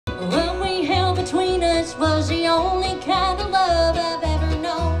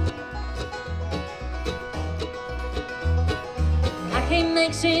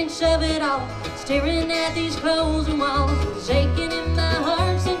make sense of it all. Staring at these closing walls, aching in my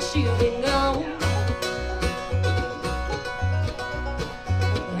heart since you've been gone.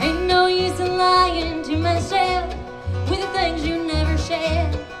 There ain't no use in lying to myself with the things you never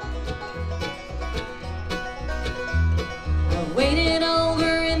said. I've waited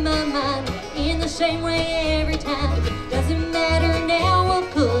over in my mind in the same way every time. Doesn't matter now, what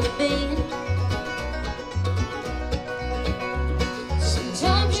could have been.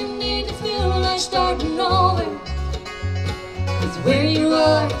 Sometimes you need to feel like starting over, 'cause where you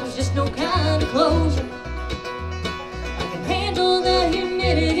are, there's just no kind of closure. I can handle the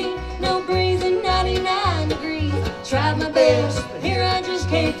humidity, no breathing, 99 degrees. Tried my best, but here I just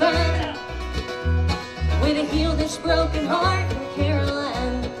can't find a way to heal this broken heart in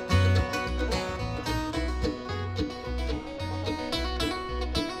Carolina.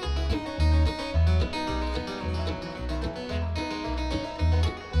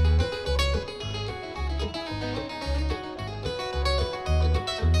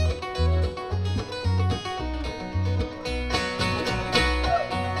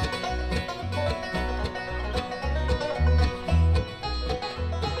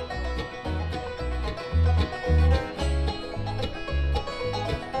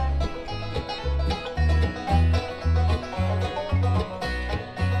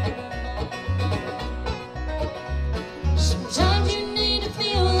 Sometimes you need to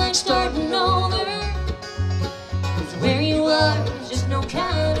feel like starting over, 'cause where you are, there's just no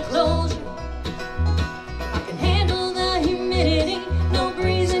kind of closure. I can handle the humidity, no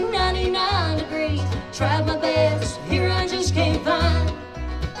breeze and 99 degrees. Tried my best, here I just can't find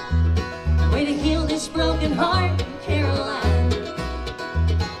a way to heal this broken heart in Carolina.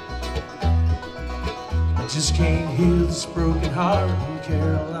 I just can't heal this broken heart in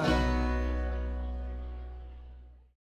Carolina.